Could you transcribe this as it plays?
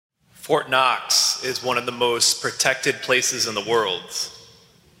Fort Knox is one of the most protected places in the world.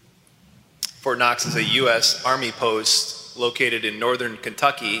 Fort Knox is a U.S. Army post located in northern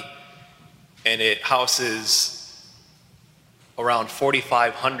Kentucky, and it houses around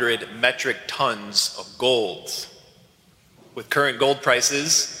 4,500 metric tons of gold. With current gold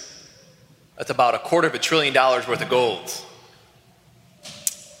prices, that's about $250 billion worth of gold.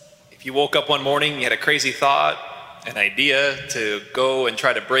 If you woke up one morning, you had a crazy thought, an idea to go and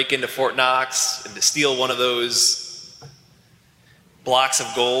try to break into Fort Knox and to steal one of those blocks of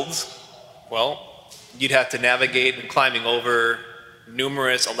gold, well, you'd have to navigate climbing over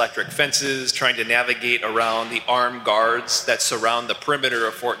numerous electric fences, trying to navigate around the armed guards that surround the perimeter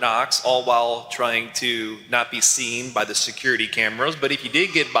of Fort Knox, all while trying to not be seen by the security cameras. But if you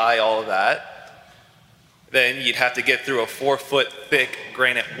did get by all of that, then you'd have to get through a 4-foot thick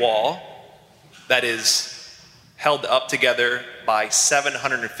granite wall that is held up together by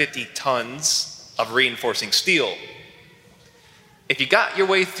 750 tons of reinforcing steel. If you got your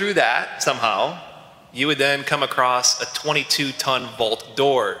way through that somehow, you would then come across a 22-ton vault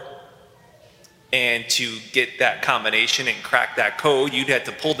door. And to get that combination and crack that code, you'd have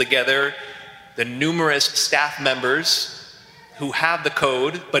to pull together the numerous staff members who have the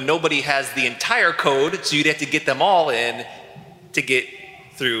code, but nobody has the entire code, so you'd have to get them all in to get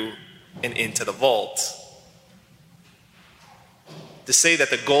through and into the vault. To say that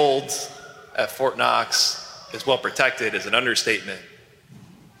the gold at Fort Knox is well protected is an understatement.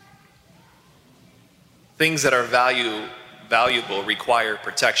 Things that are valuable require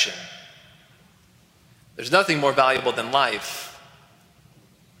protection. There's nothing more valuable than life.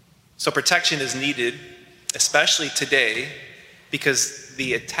 So protection is needed, especially today, because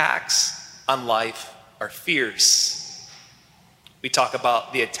the attacks on life are fierce. We talk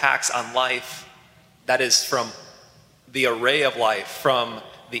about the attacks on life, that is from the array of life, from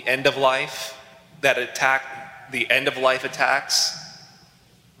the end of life that attack the end of life attacks,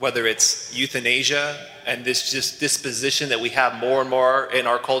 whether it's euthanasia and this just disposition that we have more and more in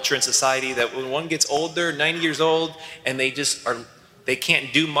our culture and society, that when one gets older, 90 years old, and they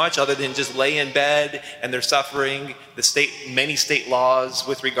can't do much other than just lay in bed, and they're suffering many state laws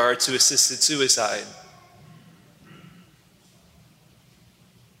with regard to assisted suicide.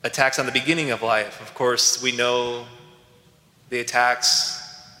 Attacks on the beginning of life, of course, we know the attacks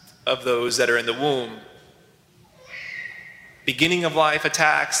of those that are in the womb. Beginning of life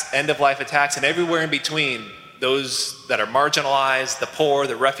attacks, end of life attacks, and everywhere in between, those that are marginalized, the poor,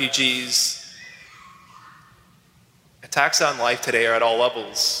 the refugees. Attacks on life today are at all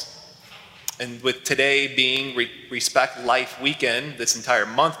levels. And with today being Respect Life Weekend, this entire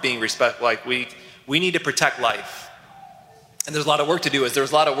month being Respect Life Week, we need to protect life. And there's a lot of work to do.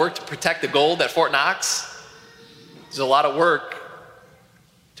 There's a lot of work to protect the gold at Fort Knox. There's a lot of work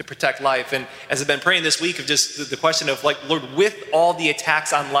to protect life. And as I've been praying this week of just the question of, like, Lord, with all the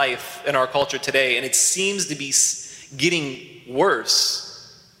attacks on life in our culture today, and it seems to be getting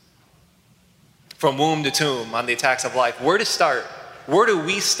worse from womb to tomb on the attacks of life, where to start? Where do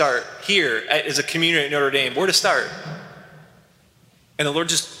we start here as a community at Notre Dame? Where to start? And the Lord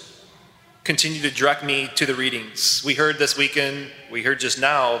just continued to direct me to the readings. We heard this weekend, we heard just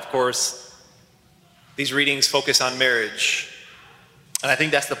now, of course, these readings focus on marriage. And I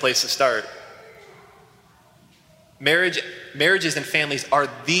think that's the place to start. Marriages and families are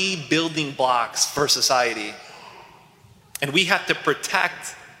the building blocks for society. And we have to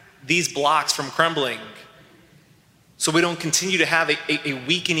protect these blocks from crumbling so we don't continue to have a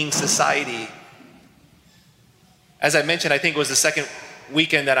weakening society. As I mentioned, I think it was the second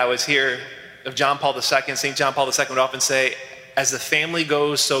weekend that I was here of John Paul II. St. John Paul II would often say, as the family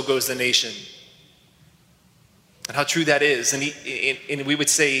goes, so goes the nation. And how true that is. And we would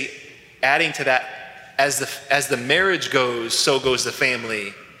say, adding to that, as the marriage goes, so goes the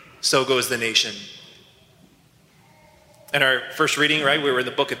family, so goes the nation. In our first reading, right, we were in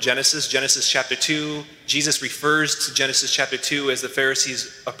the book of Genesis chapter 2. Jesus refers to Genesis chapter 2 as the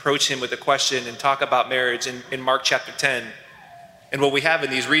Pharisees approach him with a question and talk about marriage in Mark chapter 10. And what we have in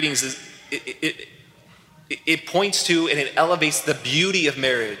these readings is it points to and it elevates the beauty of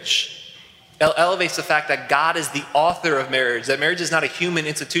marriage. It elevates the fact that God is the author of marriage, that marriage is not a human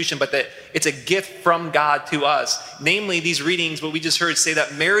institution, but that it's a gift from God to us. Namely, these readings, what we just heard, say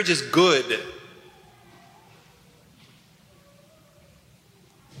that marriage is good.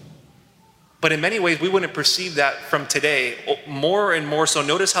 But in many ways, we wouldn't perceive that from today. More and more so,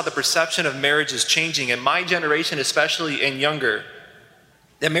 notice how the perception of marriage is changing. In my generation, especially and younger,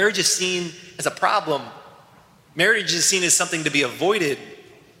 that marriage is seen as a problem. Marriage is seen as something to be avoided.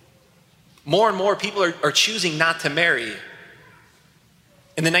 More and more people are choosing not to marry.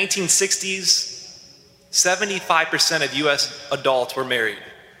 In the 1960s, 75% of US adults were married.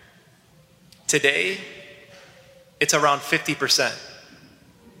 Today, it's around 50%.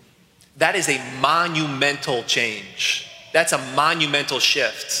 That is a monumental change. That's a monumental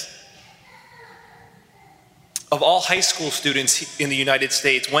shift. Of all high school students in the United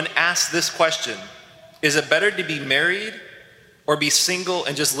States, when asked this question, is it better to be married or be single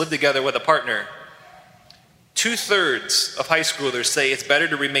and just live together with a partner? 2/3 of high schoolers say it's better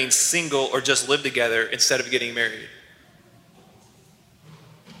to remain single or just live together instead of getting married.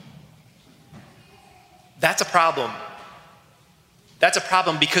 That's a problem. That's a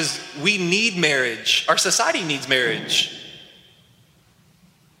problem because we need marriage. Our society needs marriage.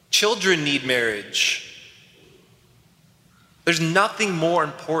 Children need marriage. There's nothing more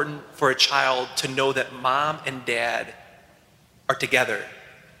important for a child to know that mom and dad are together.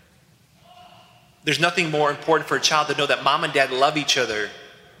 There's nothing more important for a child to know that mom and dad love each other.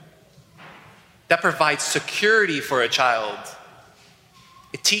 That provides security for a child.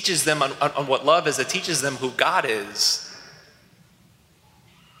 It teaches them on what love is. It teaches them who God is.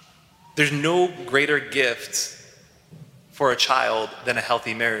 There's no greater gift for a child than a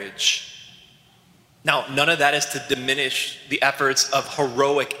healthy marriage. Now, none of that is to diminish the efforts of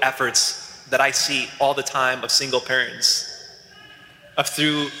heroic efforts that I see all the time of single parents, of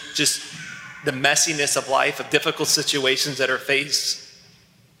through just the messiness of life, of difficult situations that are faced,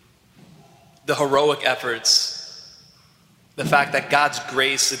 the heroic efforts, the fact that God's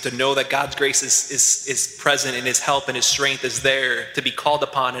grace, and to know that God's grace is present and His help and His strength is there to be called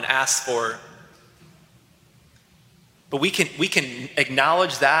upon and asked for. But we can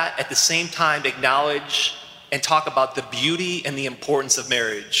acknowledge that, at the same time acknowledge and talk about the beauty and the importance of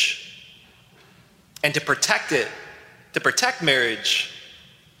marriage. And to protect it, to protect marriage,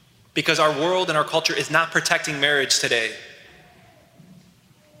 because our world and our culture is not protecting marriage today.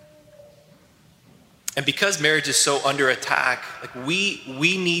 And because marriage is so under attack, we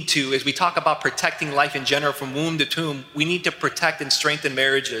need to, as we talk about protecting life in general from womb to tomb, we need to protect and strengthen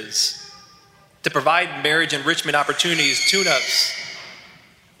marriages, to provide marriage enrichment opportunities, tune-ups,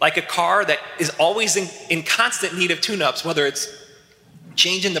 like a car that is always in constant need of tune-ups, whether it's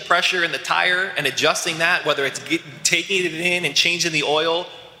changing the pressure in the tire and adjusting that, whether it's taking it in and changing the oil.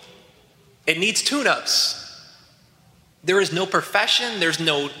 It needs tune-ups. There is no profession, there's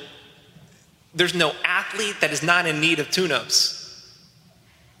no athlete that is not in need of tune-ups.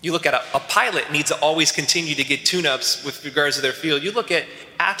 You look at a pilot needs to always continue to get tune-ups with regards to their field. You look at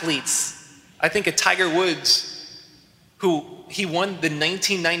athletes, I think of Tiger Woods, who he won the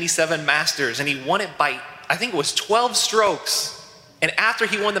 1997 Masters, and he won it by, I think it was 12 strokes. And after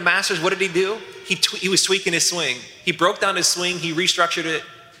he won the Masters, what did he do? He was tweaking his swing. He broke down his swing, he restructured it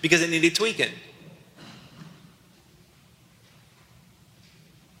because it needed tweaking.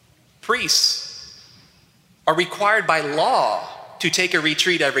 Priests are required by law to take a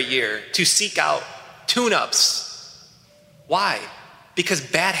retreat every year, to seek out tune-ups. Why? Because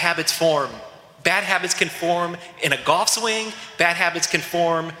bad habits form. Bad habits can form in a golf swing, bad habits can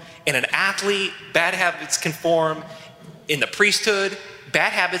form in an athlete, bad habits can form in the priesthood,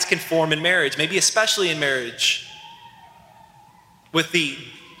 bad habits can form in marriage, maybe especially in marriage. With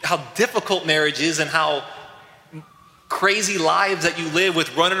how difficult marriage is and how crazy lives that you live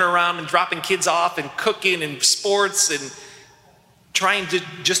with running around and dropping kids off and cooking and sports and trying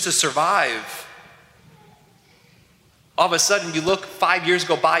just to survive. All of a sudden you look, 5 years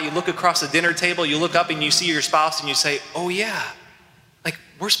go by, you look across the dinner table, you look up and you see your spouse and you say, oh yeah,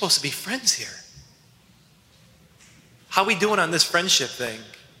 we're supposed to be friends here. How are we doing on this friendship thing?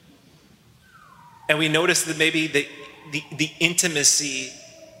 And we notice that maybe the intimacy,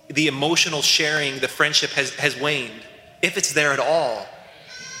 the emotional sharing, the friendship has waned, if it's there at all.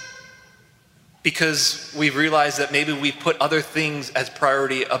 Because we've realized that maybe we put other things as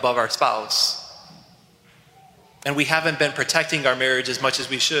priority above our spouse. And we haven't been protecting our marriage as much as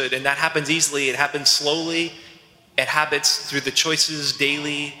we should. And that happens easily, it happens slowly, it happens through the choices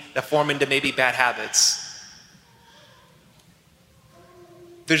daily that form into maybe bad habits.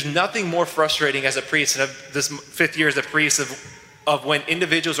 There's nothing more frustrating as a priest, and this 5th year as a priest, of when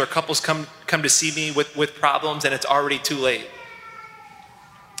individuals or couples come to see me with problems and it's already too late.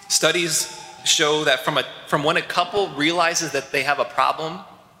 Studies show that from when a couple realizes that they have a problem,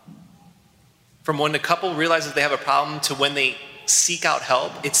 from when a couple realizes they have a problem to when they seek out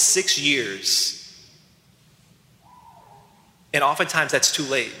help, it's 6 years. And oftentimes that's too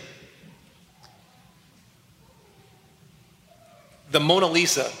late. The Mona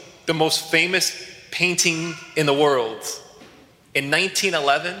Lisa, the most famous painting in the world. In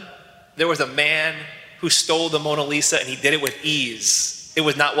 1911, there was a man who stole the Mona Lisa, and he did it with ease. it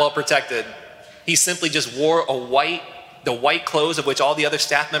was not well protected. He simply just wore the white clothes of which all the other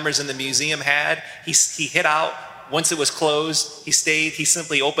staff members in the museum had. He hid out. Once it was closed, he stayed. He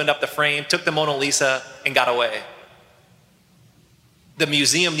simply opened up the frame, took the Mona Lisa, and got away. The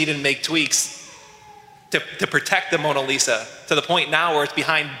museum needed to make tweaks to protect the Mona Lisa to the point now where it's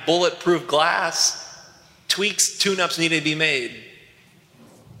behind bulletproof glass. Tweaks, tune-ups needed to be made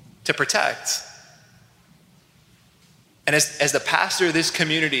to protect. And as the pastor of this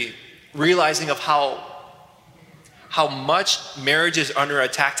community, realizing of how much marriage is under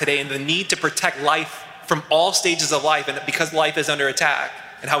attack today and the need to protect life from all stages of life, and because life is under attack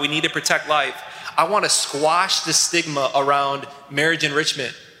and how we need to protect life, I want to squash the stigma around marriage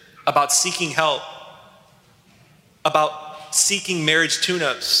enrichment, about seeking help, about seeking marriage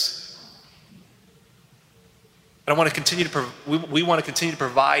tune-ups. And I want to continue to we want to continue to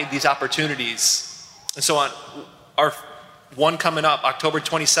provide these opportunities. And so on our one coming up, October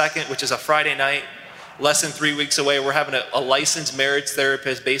 22nd, which is a Friday night, less than 3 weeks away, we're having a licensed marriage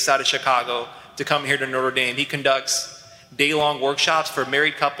therapist based out of Chicago to come here to Notre Dame. He conducts day-long workshops for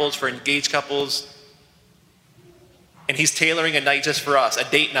married couples, for engaged couples. And he's tailoring a night just for us, a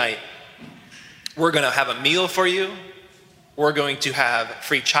date night. We're going to have a meal for you. We're going to have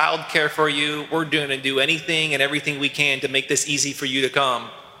free childcare for you. We're going to do anything and everything we can to make this easy for you to come.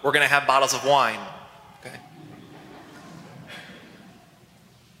 We're going to have bottles of wine. Okay.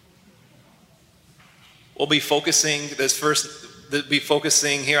 We'll be focusing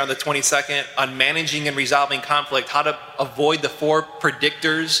here on the 22nd on managing and resolving conflict, how to avoid the 4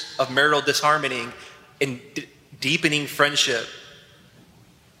 predictors of marital disharmony and deepening friendship.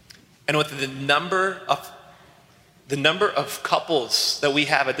 And with the number of couples that we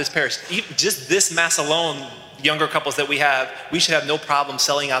have at this parish, just this mass alone, younger couples that we should have no problem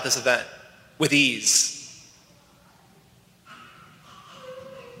selling out this event with ease.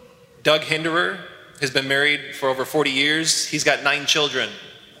 Doug Hinderer has been married for over 40 years. He's got 9 children.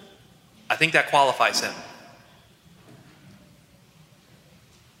 I think that qualifies him.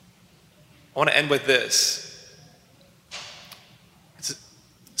 I want to end with this. It's a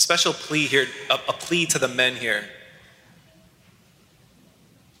special plea here, a plea to the men here.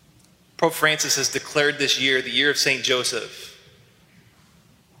 Pope Francis has declared this year the year of St. Joseph.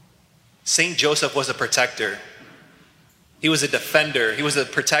 St. Joseph was a protector. He was a defender. He was a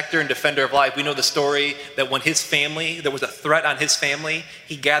protector and defender of life. We know the story that when there was a threat on his family,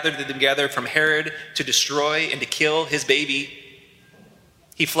 he gathered them together from Herod to destroy and to kill his baby.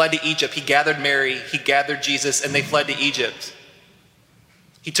 He fled to Egypt. He gathered Mary. He gathered Jesus, and they fled to Egypt.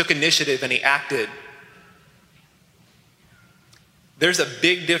 He took initiative and he acted. There's a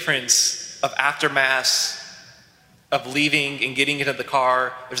big difference of after Mass, of leaving and getting into the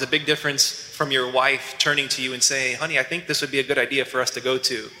car. There's a big difference from your wife turning to you and saying, honey, I think this would be a good idea for us to go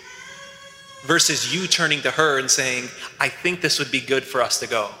to, versus you turning to her and saying, I think this would be good for us to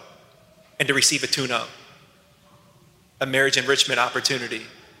go, and to receive a tune-up, a marriage enrichment opportunity.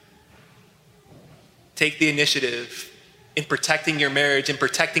 Take the initiative in protecting your marriage and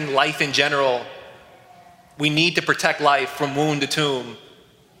protecting life in general. We need to protect life from womb to tomb.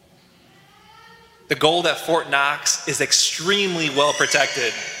 The gold at Fort Knox is extremely well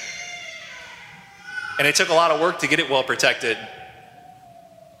protected. And it took a lot of work to get it well protected.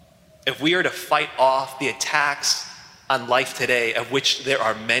 If we are to fight off the attacks on life today, of which there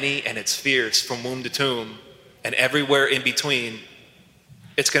are many and it's fierce from womb to tomb and everywhere in between,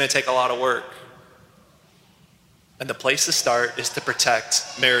 it's going to take a lot of work. And the place to start is to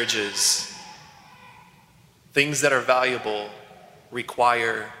protect marriages. Things that are valuable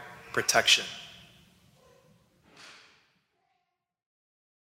require protection.